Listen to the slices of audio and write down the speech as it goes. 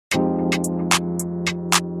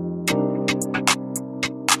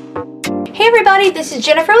Hey everybody, this is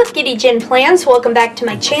Jennifer with Giddy Jen Plans. Welcome back to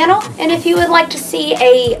my channel. And if you would like to see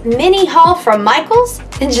a mini haul from Michaels,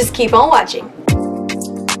 then just keep on watching.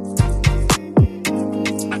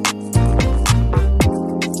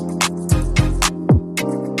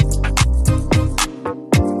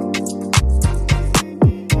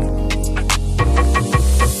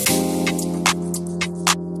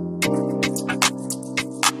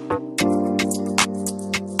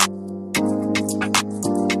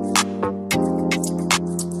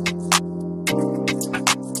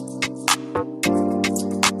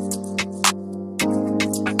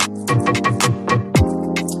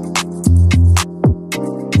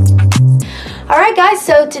 Alright guys,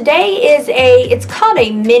 so today is it's called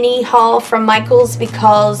a mini haul from Michaels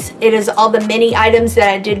because it is all the mini items that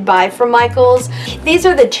I did buy from Michaels. These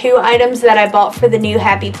are the two items that I bought for the new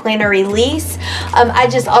Happy Planner release. I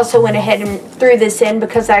just also went ahead and threw this in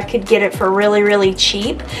because I could get it for really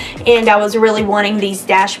cheap, and I was really wanting these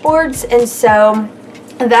dashboards, and so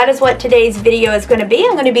that is what today's video is going to be.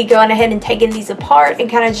 I'm going to be going ahead and taking these apart and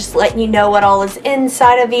kind of just letting you know what all is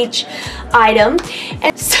inside of each item.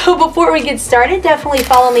 And so before we get started, definitely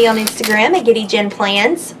follow me on Instagram at Giddy Jen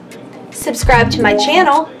Plans. Subscribe to my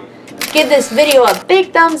channel. Give this video a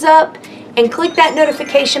big thumbs up and click that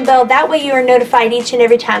notification bell. That way you are notified each and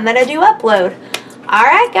every time that I do upload.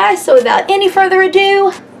 Alright guys, so without any further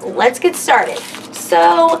ado, let's get started.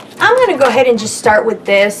 So I'm going to go ahead and just start with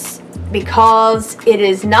this, because it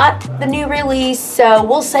is not the new release, so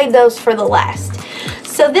we'll save those for the last.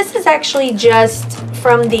 So this is actually just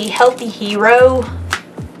from the Healthy Hero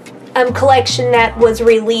collection that was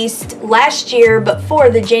released last year, but for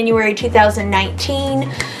the January 2019,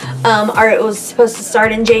 or it was supposed to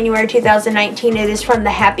start in January 2019. It is from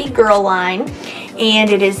the Happy Girl line, and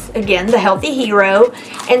it is again the Healthy Hero.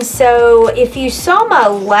 And so if you saw my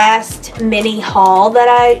last mini haul that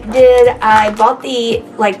I did, I bought the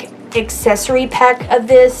accessory pack of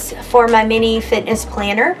this for my mini fitness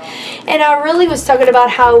planner, and I really was talking about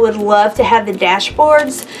how I would love to have the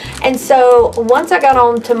dashboards. And so once I got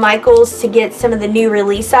on to Michaels to get some of the new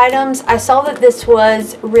release items, I saw that this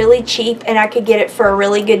was really cheap and I could get it for a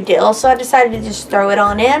really good deal, so I decided to just throw it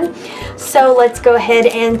on in. So let's go ahead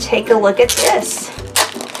and take a look at this.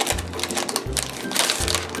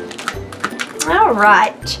 All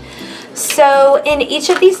right. So in each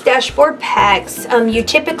of these dashboard packs, you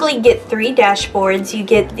typically get 3 dashboards. You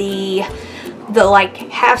get the like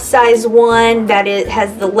half size one that it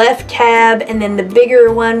has the left tab, and then the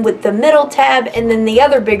bigger one with the middle tab, and then the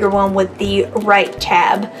other bigger one with the right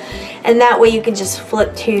tab. And that way you can just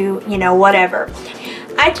flip to, you know, whatever.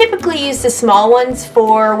 I typically use the small ones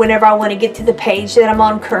for whenever I want to get to the page that I'm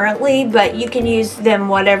on currently, but you can use them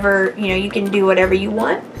whatever, you know, you can do whatever you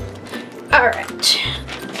want. All right.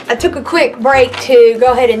 I took a quick break to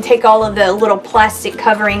go ahead and take all of the little plastic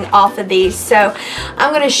covering off of these. So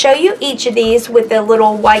I'm going to show you each of these with a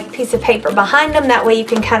little white piece of paper behind them. That way you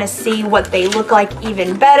can kind of see what they look like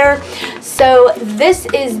even better. So this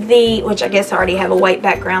is the, which I guess I already have a white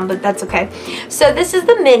background, but that's okay. So this is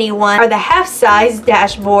the mini one, or the half-size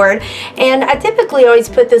dashboard. And I typically always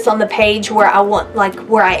put this on the page where I want, like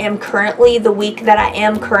where I am currently, the week that I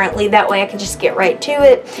am currently. That way I can just get right to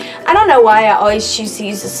it. I don't know why I always choose to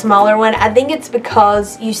use a smaller one. I think it's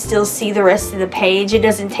because you still see the rest of the page. It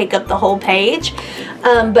doesn't take up the whole page,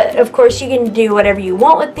 but of course you can do whatever you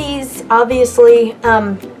want with these, obviously.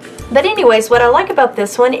 But anyways, what I like about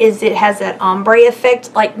this one is it has that ombre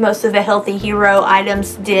effect like most of the Healthy Hero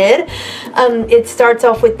items did. It starts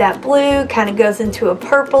off with that blue, kind of goes into a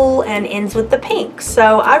purple, and ends with the pink.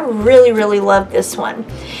 So I really love this one.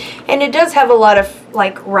 And it does have a lot of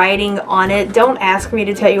like writing on it. Don't ask me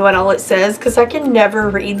to tell you what all it says because I can never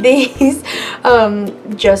read these.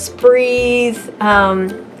 Just breathe.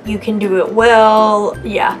 You can do it well.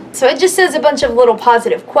 Yeah. So it just says a bunch of little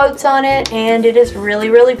positive quotes on it, and it is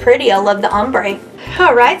really pretty. I love the ombre.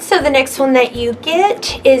 Alright, so the next one that you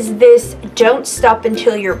get is this Don't Stop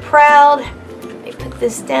Until You're Proud. Put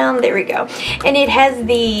this down, there we go, and it has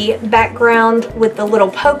the background with the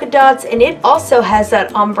little polka dots, and it also has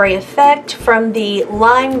that ombre effect from the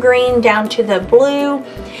lime green down to the blue.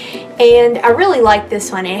 And I really like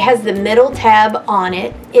this one. It has the middle tab on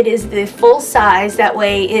it. It is the full size, that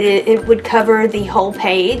way it would cover the whole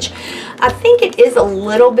page. I think it is a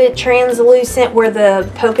little bit translucent where the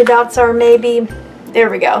polka dots are, maybe.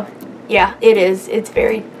 There we go. Yeah, it is. It's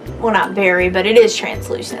very, well, not very, but it is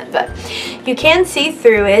translucent, but you can see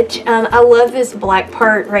through it. I love this black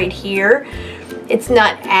part right here. It's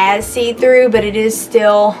not as see-through, but it is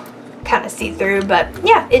still kind of see-through. But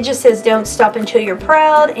yeah, it just says don't stop until you're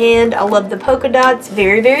proud, and I love the polka dots.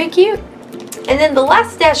 Very cute. And then the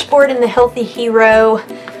last dashboard in the Healthy Hero,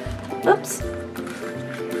 oops,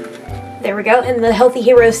 there we go, in the Healthy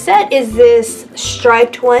Hero set is this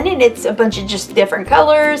striped one, and it's a bunch of just different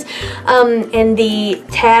colors, and the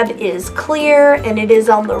tab is clear, and it is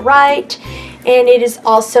on the right, and it is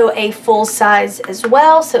also a full size as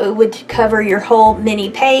well, so it would cover your whole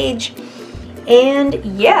mini page. And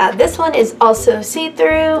yeah, this one is also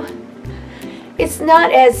see-through. It's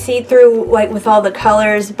not as see-through like with all the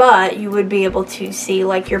colors, but you would be able to see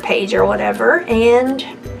like your page or whatever. And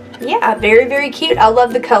yeah, very, very cute. I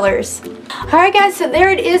love the colors. Alright guys, so there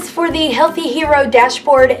it is for the Healthy Hero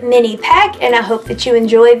Dashboard Mini Pack, and I hope that you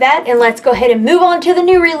enjoyed that. And let's go ahead and move on to the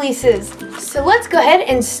new releases. So let's go ahead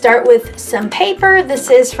and start with some paper. This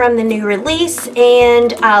is from the new release,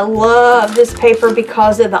 and I love this paper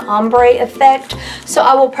because of the ombre effect. So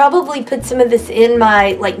I will probably put some of this in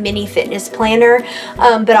my like mini fitness planner,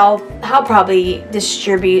 but I'll probably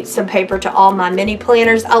distribute some paper to all my mini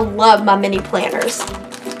planners. I love my mini planners.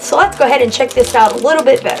 So let's go ahead and check this out a little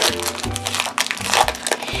bit better.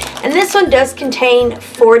 And this one does contain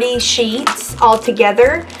 40 sheets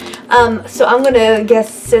altogether. So I'm going to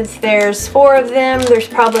guess, since there's 4 of them, there's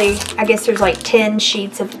probably, I guess there's like 10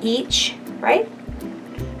 sheets of each, right?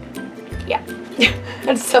 Yeah. I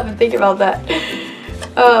just have to think about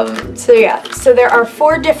that. So yeah, so there are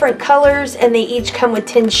 4 different colors, and they each come with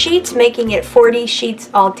 10 sheets, making it 40 sheets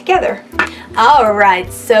altogether.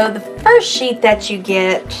 Alright, so the first sheet that you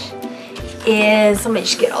get is, let me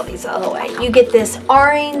just get all these out of the way. You get this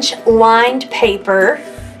orange lined paper,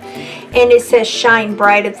 and it says Shine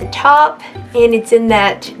Bright at the top, and it's in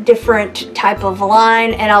that different type of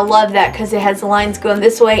line, and I love that because it has lines going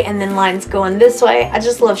this way and then lines going this way. I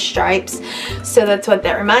just love stripes, so that's what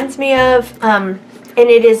that reminds me of. And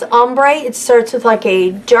it is ombre. It starts with like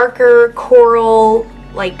a darker coral,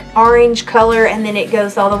 like orange color, and then it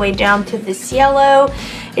goes all the way down to this yellow.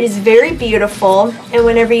 It is very beautiful, and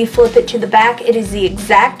whenever you flip it to the back, it is the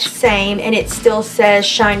exact same, and it still says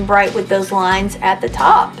Shine Bright with those lines at the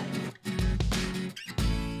top.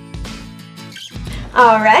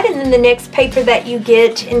 Alright, and then the next paper that you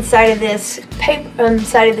get inside of this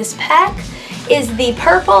pack is the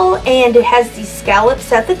purple, and it has these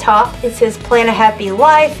scallops at the top. It says Plan a Happy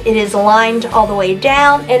Life. It is lined all the way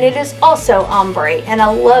down, and it is also ombre, and I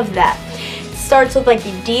love that. It starts with like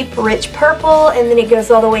a deep rich purple, and then it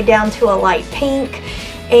goes all the way down to a light pink,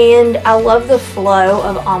 and I love the flow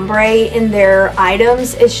of ombre in their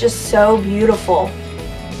items. It's just so beautiful.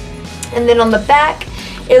 And then on the back,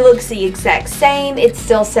 it looks the exact same. It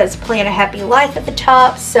still says Plan a Happy Life at the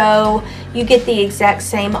top, so you get the exact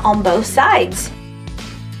same on both sides.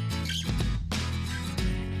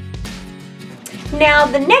 Now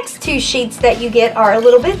the next 2 sheets that you get are a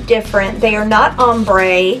little bit different. They are not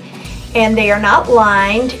ombre, and they are not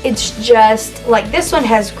lined. It's just like this one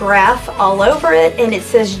has graph all over it, and it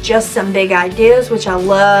says Just Some Big Ideas, which I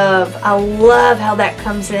love. I love how that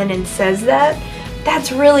comes in and says that.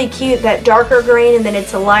 That's really cute, that darker green, and then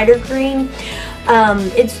it's a lighter green.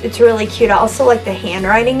 It's really cute. I also like the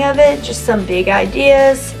handwriting of it. Just some big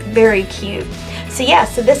ideas. Very cute. So yeah,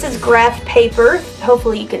 so this is graph paper.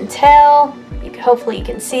 Hopefully you can tell. Hopefully you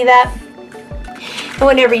can see that. And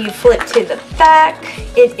whenever you flip to the back,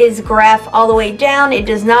 it is graph all the way down. It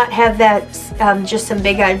does not have that just some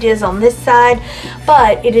big ideas on this side,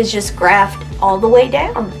 but it is just graphed all the way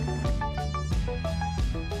down.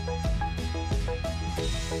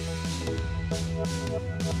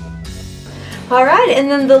 Alright, and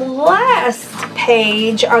then the last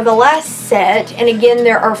page, or the last set, and again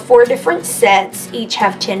there are 4 different sets, each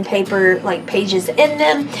have 10 paper like pages in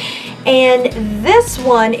them, and this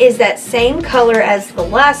one is that same color as the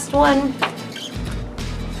last one,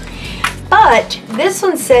 but this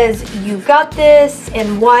one says You Got This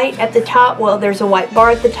in white at the top. Well, there's a white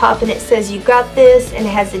bar at the top, and it says You Got This, and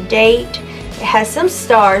it has a date. It has some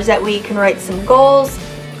stars, that way you can write some goals.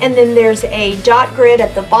 And then there's a dot grid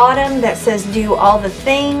at the bottom that says Do All the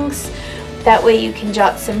Things. That way you can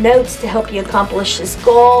jot some notes to help you accomplish this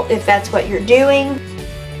goal if that's what you're doing.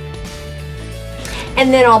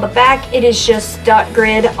 And then on the back, it is just dot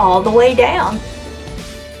grid all the way down.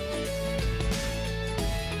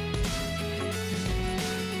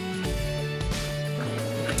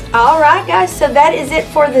 Alright guys, so that is it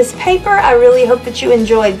for this paper. I really hope that you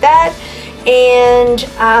enjoyed that. And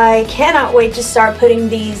I cannot wait to start putting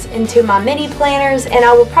these into my mini planners, and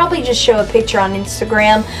I will probably just show a picture on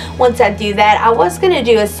Instagram once I do that. I was going to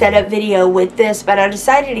do a setup video with this, but I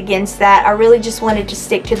decided against that. I really just wanted to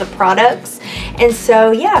stick to the products. And so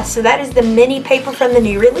yeah, so that is the mini paper from the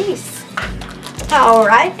new release.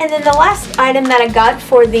 Alright, and then the last item that I got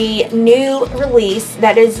for the new release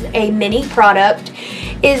that is a mini product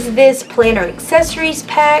is this planner accessories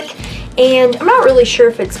pack. And I'm not really sure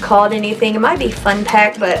if it's called anything. It might be Fun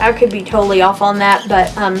Pack, but I could be totally off on that.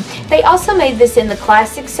 But they also made this in the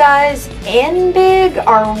classic size and big,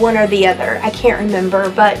 or one or the other. I can't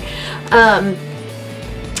remember, but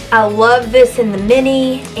I love this in the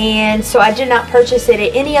mini, and so I did not purchase it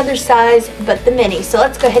at any other size but the mini. So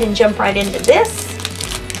let's go ahead and jump right into this.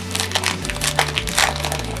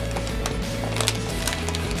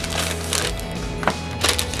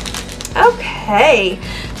 Okay.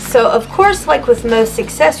 So of course, like with most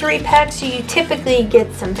accessory packs, you typically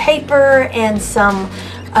get some paper and some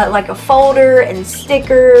like a folder and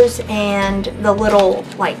stickers and the little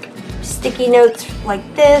like sticky notes like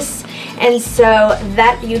this. And so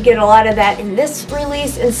that you get a lot of that in this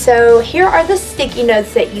release. And so here are the sticky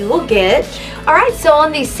notes that you will get. Alright, so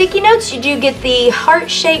on these sticky notes you do get the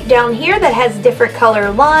heart shape down here that has different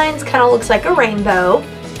color lines, kind of looks like a rainbow.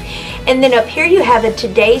 And then up here you have a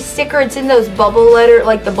today sticker. It's in those bubble letter,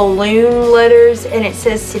 like the balloon letters, and it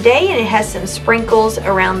says today, and it has some sprinkles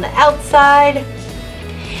around the outside.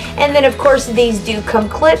 And then of course these do come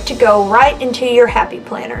clipped to go right into your happy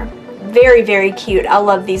planner. Very, very cute. I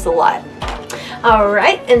love these a lot.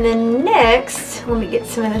 Alright, and then next, let me get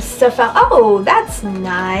some of this stuff out. Oh, that's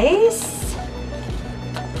nice.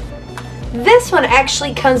 This one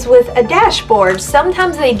actually comes with a dashboard.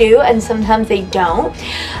 Sometimes they do and sometimes they don't.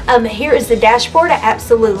 Here is the dashboard. I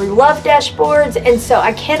absolutely love dashboards, and so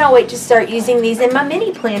I cannot wait to start using these in my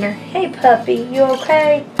mini planner. Hey puppy, you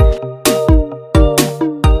okay?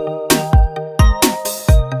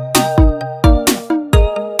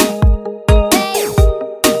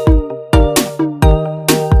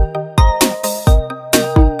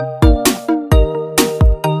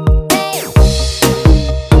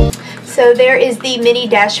 So there is the mini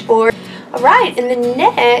dashboard. Alright, and then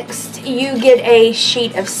next you get a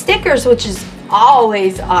sheet of stickers, which is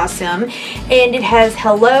always awesome. And it has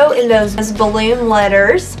hello in those balloon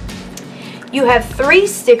letters. You have 3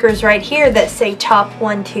 stickers right here that say top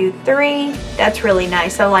 1, 2, 3. That's really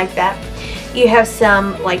nice. I like that. You have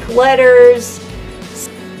some like letters,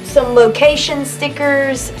 some location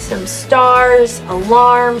stickers, some stars,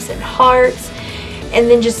 alarms, and hearts. And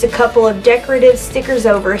then just a couple of decorative stickers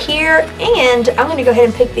over here. And I'm going to go ahead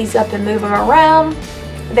and pick these up and move them around.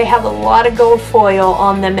 They have a lot of gold foil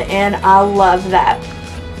on them, and I love that.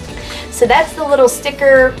 So that's the little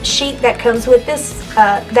sticker sheet that comes with this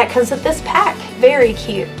pack. Very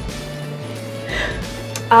cute.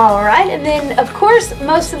 Alright, and then of course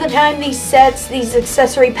most of the time these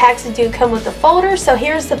accessory packs do come with a folder. So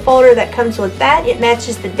here's the folder that comes with that. It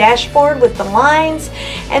matches the dashboard with the lines,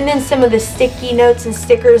 and then some of the sticky notes and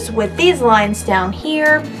stickers with these lines down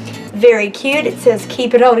here. Very cute. It says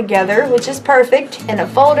keep it all together, which is perfect in a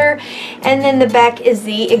folder, and then the back is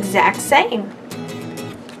the exact same.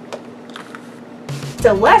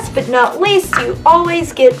 So last but not least, you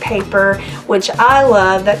always get paper, which I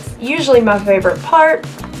love. That's usually my favorite part.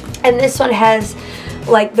 And this one has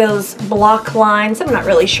like those block lines. I'm not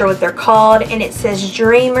really sure what they're called. And it says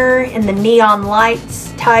Dreamer in the neon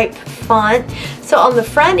lights type font. So on the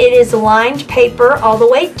front it is lined paper all the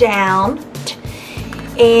way down.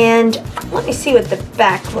 And let me see what the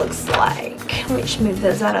back looks like. Let me just move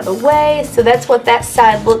those out of the way. So that's what that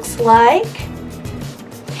side looks like.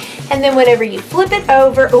 And then whenever you flip it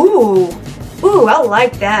over, ooh, I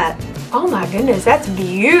like that. Oh my goodness, that's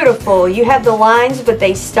beautiful. You have the lines, but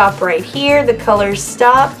they stop right here. The colors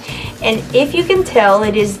stop. And if you can tell,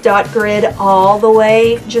 it is dot grid all the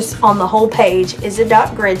way, just on the whole page is a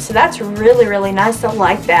dot grid. So that's really, really nice. I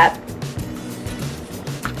like that.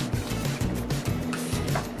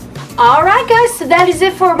 Alright guys, so that is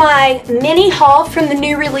it for my mini haul from the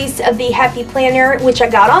new release of the Happy Planner, which I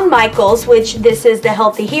got on Michael's, which this is the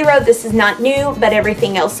Healthy Hero. This is not new, but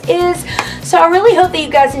everything else is. So I really hope that you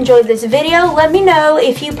guys enjoyed this video. Let me know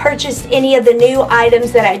if you purchased any of the new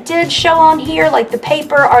items that I did show on here, like the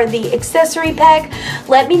paper or the accessory pack.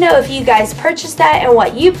 Let me know if you guys purchased that and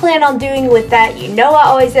what you plan on doing with that. You know I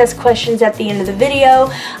always ask questions at the end of the video.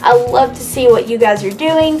 I love to see what you guys are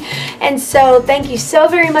doing. And so thank you so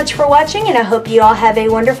very much for watching, and I hope you all have a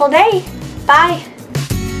wonderful day. Bye.